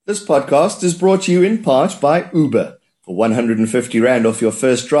This podcast is brought to you in part by Uber. For 150 Rand off your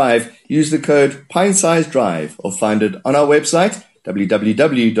first drive, use the code PINTSIZEDRIVE or find it on our website,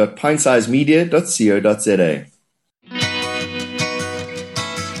 www.pintsizemedia.co.za.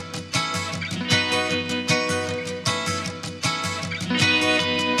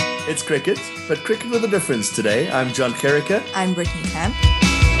 It's cricket, but cricket with a difference today. I'm John Kerricker. I'm Brittany Camp.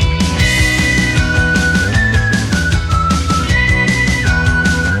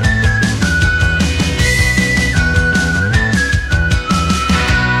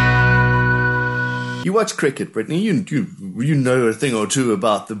 You watch cricket, Brittany. You know a thing or two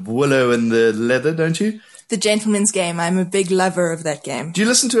about the willow and the leather, don't you? The gentleman's game. I'm a big lover of that game. Do you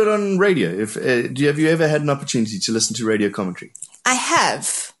listen to it on radio? Have you ever had an opportunity to listen to radio commentary? I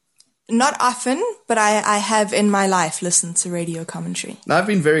have. Not often, but I have in my life listened to radio commentary. Now, I've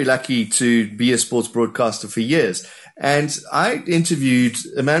been very lucky to be a sports broadcaster for years. And I interviewed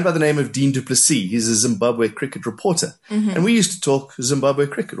a man by the name of Dean du Plessis. He's a Zimbabwe cricket reporter. Mm-hmm. And we used to talk Zimbabwe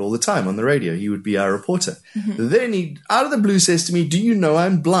cricket all the time on the radio. He would be our reporter. Mm-hmm. Then he, out of the blue, says to me, "Do you know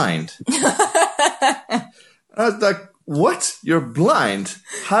I'm blind?" I was like, "What? You're blind?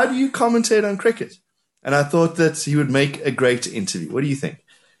 How do you commentate on cricket?" And I thought that he would make a great interview. What do you think?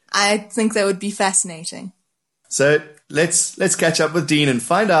 I think that would be fascinating. So let's catch up with Dean and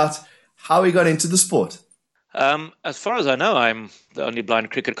find out how he got into the sport. As far as I know, I'm the only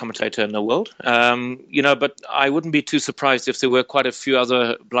blind cricket commentator in the world. But I wouldn't be too surprised if there were quite a few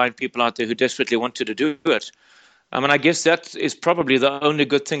other blind people out there who desperately wanted to do it. And I guess that is probably the only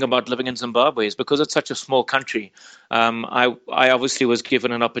good thing about living in Zimbabwe is because it's such a small country. I obviously was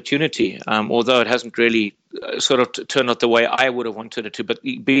given an opportunity, although it hasn't really sort of turned out the way I would have wanted it to. But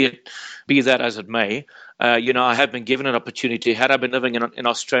be that as it may, I have been given an opportunity. Had I been living in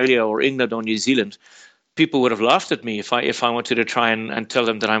Australia or England or New Zealand, people would have laughed at me if I wanted to try and tell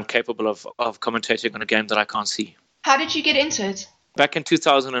them that I'm capable of commentating on a game that I can't see. How did you get into it? Back in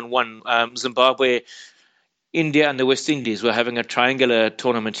 2001, Zimbabwe, India and the West Indies were having a triangular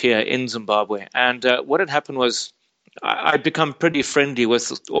tournament here in Zimbabwe. And what had happened was I'd become pretty friendly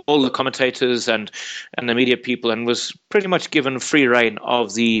with all the commentators and the media people and was pretty much given free rein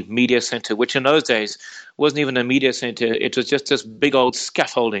of the media center, which in those days wasn't even a media center. It was just this big old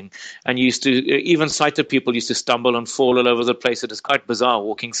scaffolding. And even sighted people used to stumble and fall all over the place. It was quite bizarre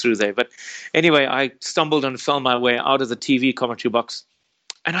walking through there. But anyway, I stumbled and fell my way out of the TV commentary box.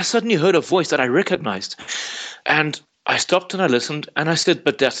 And I suddenly heard a voice that I recognized. And I stopped and I listened and I said,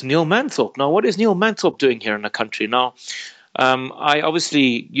 "But that's Neil Manthorpe. Now, what is Neil Manthorpe doing here in the country?" Now, I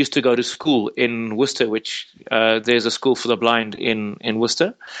obviously used to go to school in Worcester, which there's a school for the blind in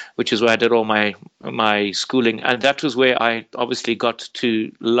Worcester, which is where I did all my schooling. And that was where I obviously got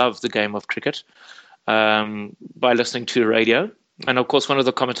to love the game of cricket by listening to radio. And of course, one of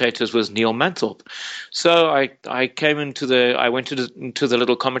the commentators was Neil Manthorpe. So I went into the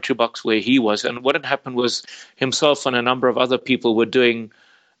little commentary box where he was. And what had happened was himself and a number of other people were doing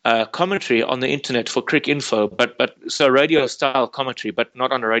commentary on the internet for Cricinfo, but so radio style commentary, but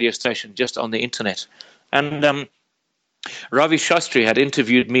not on a radio station, just on the internet. And Ravi Shastri had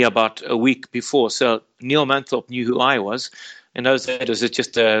interviewed me about a week before. So Neil Manthorpe knew who I was. In those days, it was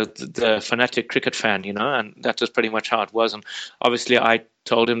just the fanatic cricket fan, and that was pretty much how it was. And obviously, I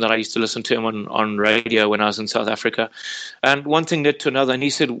told him that I used to listen to him on radio when I was in South Africa. And one thing led to another, and he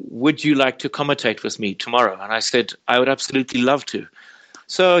said, "Would you like to commentate with me tomorrow?" And I said, "I would absolutely love to."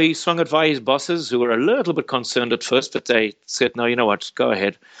 So he swung it via his bosses, who were a little bit concerned at first, but they said, "No, you know what, go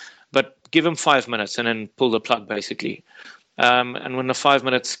ahead. But give him 5 minutes and then pull the plug, basically." And when the 5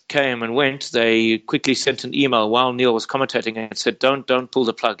 minutes came and went, they quickly sent an email while Neil was commentating and said, Don't pull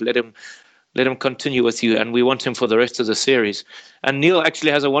the plug. Let him continue with you, and we want him for the rest of the series. And Neil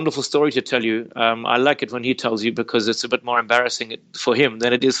actually has a wonderful story to tell you. I like it when he tells you because it's a bit more embarrassing for him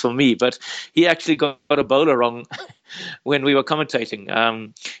than it is for me. But he actually got a bowler wrong when we were commentating.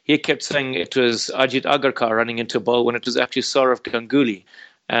 He kept saying it was Ajit Agarkar running into a bowl when it was actually Saurav Ganguly.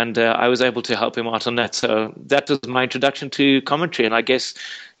 And I was able to help him out on that. So that was my introduction to commentary. And I guess,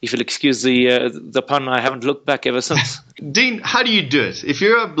 if you'll excuse the pun, I haven't looked back ever since. Dean, how do you do it? If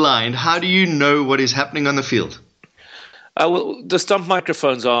you're blind, how do you know what is happening on the field? Well, the stump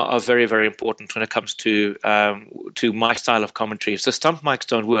microphones are very, very important when it comes to my style of commentary. If the stump mics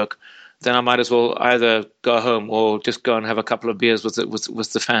don't work, then I might as well either go home or just go and have a couple of beers with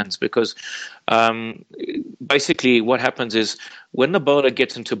the fans, because basically what happens is when the bowler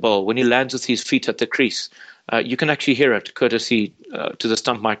gets into bowl, when he lands with his feet at the crease, you can actually hear it courtesy to the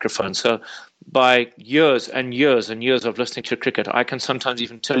stump microphone. So by years and years and years of listening to cricket, I can sometimes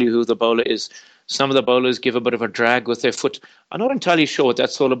even tell you who the bowler is Some of the bowlers give a bit of a drag with their foot. I'm not entirely sure what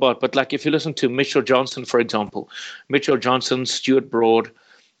that's all about, but like if you listen to Mitchell Johnson, for example, Mitchell Johnson, Stuart Broad,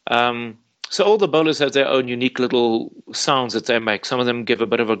 so all the bowlers have their own unique little sounds that they make. Some of them give a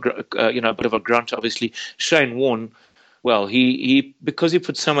bit of a bit of a grunt. Obviously, Shane Warne, well, he because he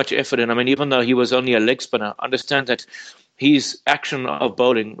put so much effort in. I mean, even though he was only a leg spinner, understand that his action of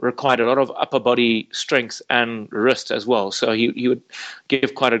bowling required a lot of upper body strength and wrist as well. So he would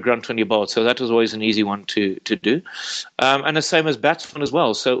give quite a grunt when he bowled. So that was always an easy one to do. And the same as batsmen as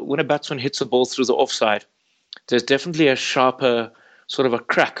well. So when a batsman hits a ball through the offside, there's definitely a sharper sort of a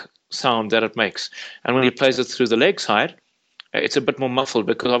crack sound that it makes. And when he plays it through the leg side, it's a bit more muffled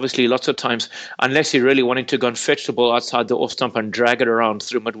because obviously lots of times, unless you're really wanting to go and fetch the ball outside the off stump and drag it around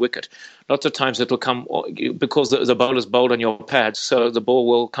through mid-wicket, lots of times it will come because the bowler's bowled on your pads, so the ball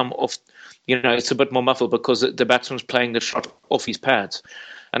will come off. It's a bit more muffled because the batsman's playing the shot off his pads.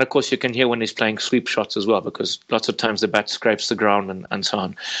 And of course, you can hear when he's playing sweep shots as well because lots of times the bat scrapes the ground and so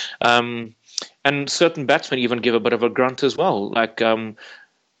on. And certain batsmen even give a bit of a grunt as well, like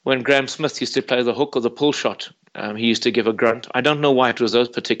when Graham Smith used to play the hook or the pull shot, he used to give a grunt. I don't know why it was those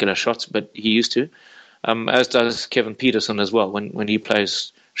particular shots, but he used to, as does Kevin Peterson as well. When he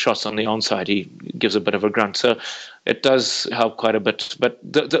plays shots on the onside, he gives a bit of a grunt. So it does help quite a bit. But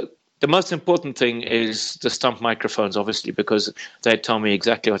the most important thing is the stump microphones, obviously, because they tell me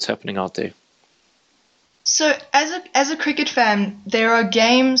exactly what's happening out there. So as a cricket fan, there are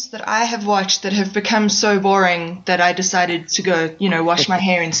games that I have watched that have become so boring that I decided to go, wash my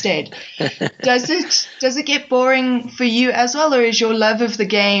hair instead. Does it get boring for you as well, or is your love of the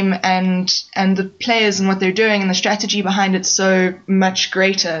game and the players and what they're doing and the strategy behind it so much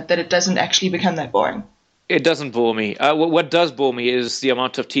greater that it doesn't actually become that boring? It doesn't bore me. What does bore me is the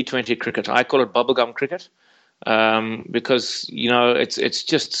amount of T20 cricket. I call it bubblegum cricket because it's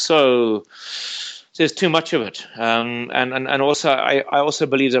just so. There's too much of it, and also I also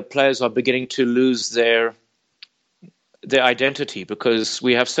believe that players are beginning to lose their identity because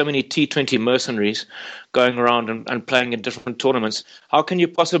we have so many T20 mercenaries going around and playing in different tournaments. How can you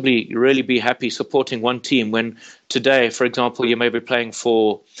possibly really be happy supporting one team when today, for example, you may be playing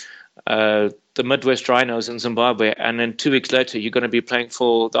for the Midwest Rhinos in Zimbabwe, and then 2 weeks later you're going to be playing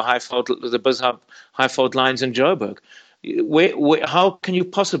for the BizHub Highfold Lions in Joburg? How can you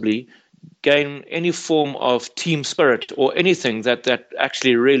possibly gain any form of team spirit or anything that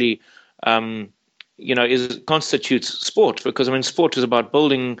actually really constitutes sport? Because sport is about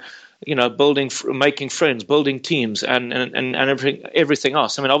building, making friends, building teams, and everything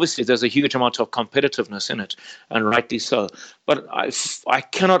else. Obviously there's a huge amount of competitiveness in it, and rightly so. But I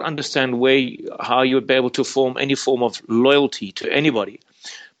cannot understand how you would be able to form any form of loyalty to anybody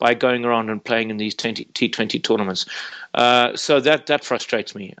by going around and playing in these T20 tournaments. So that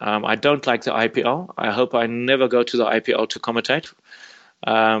frustrates me. I don't like the IPL. I hope I never go to the IPL to commentate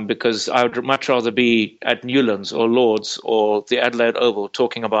because I would much rather be at Newlands or Lords or the Adelaide Oval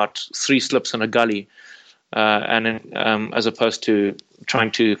talking about 3 slips in a gully as opposed to trying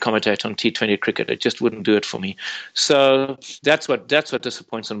to commentate on T20 cricket. It just wouldn't do it for me. So that's what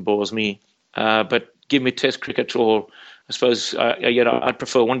disappoints and bores me. But give me Test cricket or I suppose I'd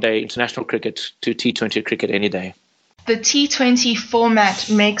prefer one-day international cricket to T20 cricket any day. The T20 format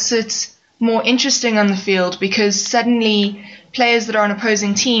makes it more interesting on the field because suddenly players that are on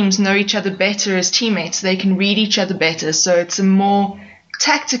opposing teams know each other better as teammates. They can read each other better. So it's a more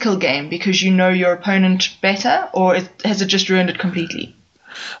tactical game because you know your opponent better, or has it just ruined it completely?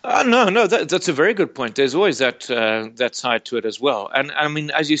 No, that's a very good point. There's always that side to it as well.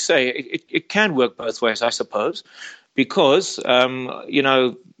 And as you say, it can work both ways, I suppose. Because,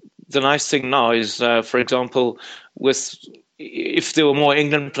 the nice thing now is, for example, if there were more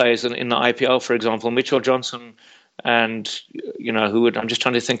England players in the IPL, for example, Mitchell Johnson and, I'm just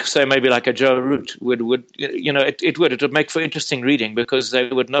trying to think, say maybe like a Joe Root it would make for interesting reading because they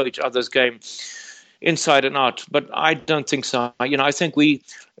would know each other's game inside and out. But I don't think so. I think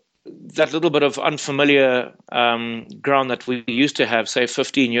that little bit of unfamiliar ground that we used to have, say,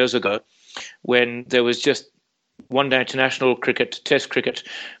 15 years ago, when there was just one-day international cricket, Test cricket,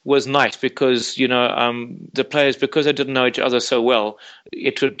 was nice because the players, because they didn't know each other so well,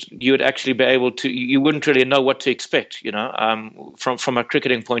 you would actually be able to. You wouldn't really know what to expect, from a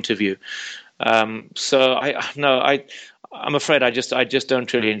cricketing point of view. So I'm afraid I just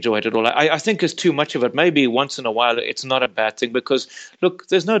don't really enjoy it at all. I think there's too much of it. Maybe once in a while it's not a bad thing because, look,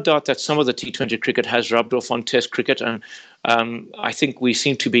 there's no doubt that some of the T20 cricket has rubbed off on Test cricket, and I think we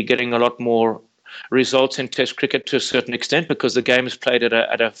seem to be getting a lot more results in Test cricket to a certain extent because the game is played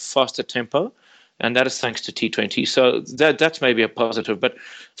at a faster tempo And that is thanks to T20. So that's maybe a positive. But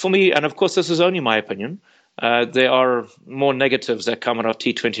for me, and of course, this is only my opinion, there are more negatives that come out of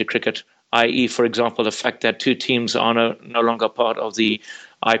T20 cricket, i.e., for example, the fact that two teams are no longer part of the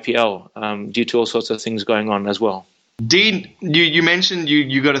IPL due to all sorts of things going on as well. Dean, you mentioned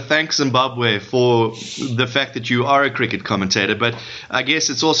you got to thank Zimbabwe for the fact that you are a cricket commentator, but I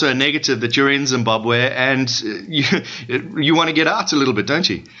guess it's also a negative that you're in Zimbabwe and you want to get out a little bit, don't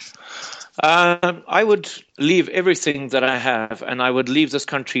you? I would leave everything that I have, and I would leave this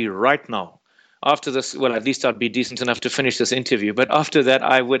country right now. After this, well, at least I'd be decent enough to finish this interview. But after that,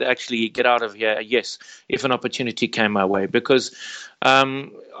 I would actually get out of here, yes, if an opportunity came my way. Because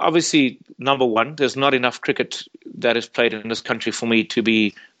obviously, number one, there's not enough cricket that is played in this country for me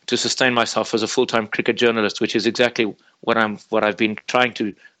to sustain myself as a full-time cricket journalist, which is exactly what I've been trying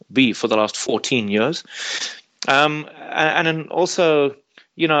to be for the last 14 years. And then also,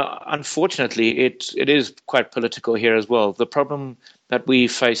 unfortunately, it is quite political here as well. The problem that we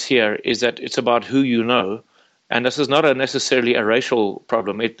face here is that it's about who you know, and this is not necessarily a racial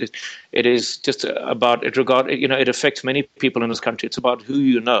problem. It is just about it affects many people in this country. It's about who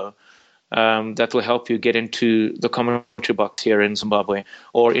you know that will help you get into the commentary box here in Zimbabwe,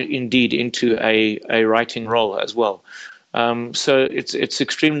 or indeed into a writing role as well. So it's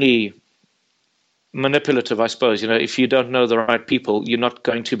extremely manipulative, I suppose. If you don't know the right people, you're not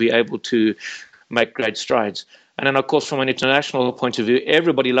going to be able to make great strides. And then, of course, from an international point of view,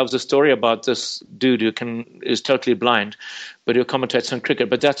 everybody loves the story about this dude who is totally blind, but who commentates on cricket.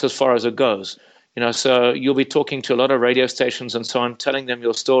 But that's as far as it goes. So you'll be talking to a lot of radio stations and so on, telling them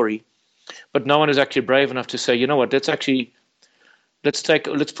your story, but no one is actually brave enough to say, you know what, let's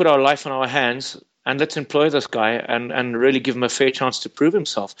put our life in our hands and let's employ this guy and really give him a fair chance to prove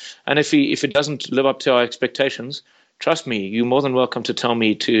himself. And if it doesn't live up to our expectations, trust me, you're more than welcome to tell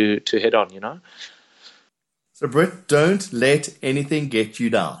me to head on, So, Britt, don't let anything get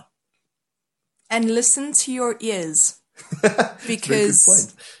you down. And listen to your ears.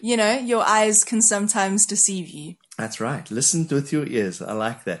 Because, your eyes can sometimes deceive you. That's right. Listen with your ears. I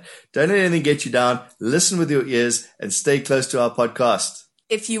like that. Don't let anything get you down. Listen with your ears and stay close to our podcast.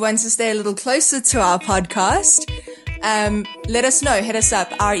 If you want to stay a little closer to our podcast, let us know. Hit us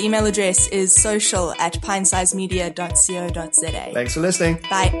up. Our email address is social@pinesizemedia.co.za. Thanks for listening.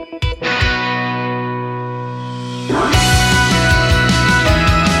 Bye.